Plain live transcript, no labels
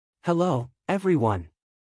Hello, everyone.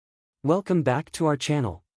 Welcome back to our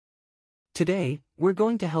channel. Today, we're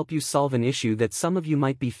going to help you solve an issue that some of you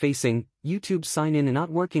might be facing: YouTube sign-in and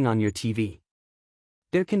not working on your TV.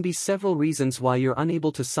 There can be several reasons why you're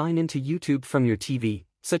unable to sign into YouTube from your TV,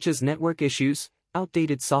 such as network issues,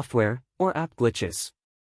 outdated software, or app glitches.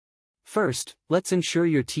 First, let's ensure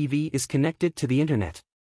your TV is connected to the internet.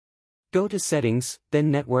 Go to Settings,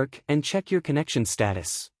 then Network, and check your connection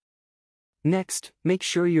status. Next, make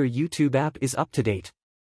sure your YouTube app is up to date.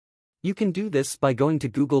 You can do this by going to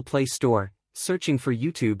Google Play Store, searching for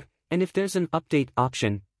YouTube, and if there's an update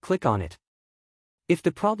option, click on it. If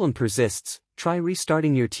the problem persists, try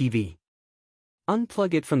restarting your TV.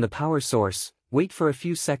 Unplug it from the power source, wait for a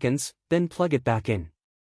few seconds, then plug it back in.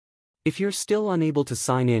 If you're still unable to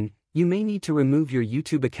sign in, you may need to remove your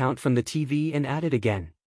YouTube account from the TV and add it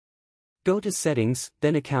again. Go to Settings,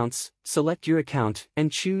 then Accounts, select your account,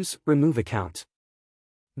 and choose Remove Account.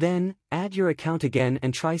 Then, add your account again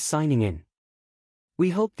and try signing in.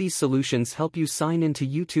 We hope these solutions help you sign into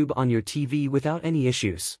YouTube on your TV without any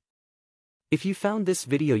issues. If you found this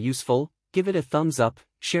video useful, give it a thumbs up,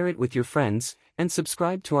 share it with your friends, and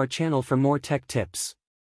subscribe to our channel for more tech tips.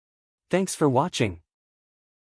 Thanks for watching.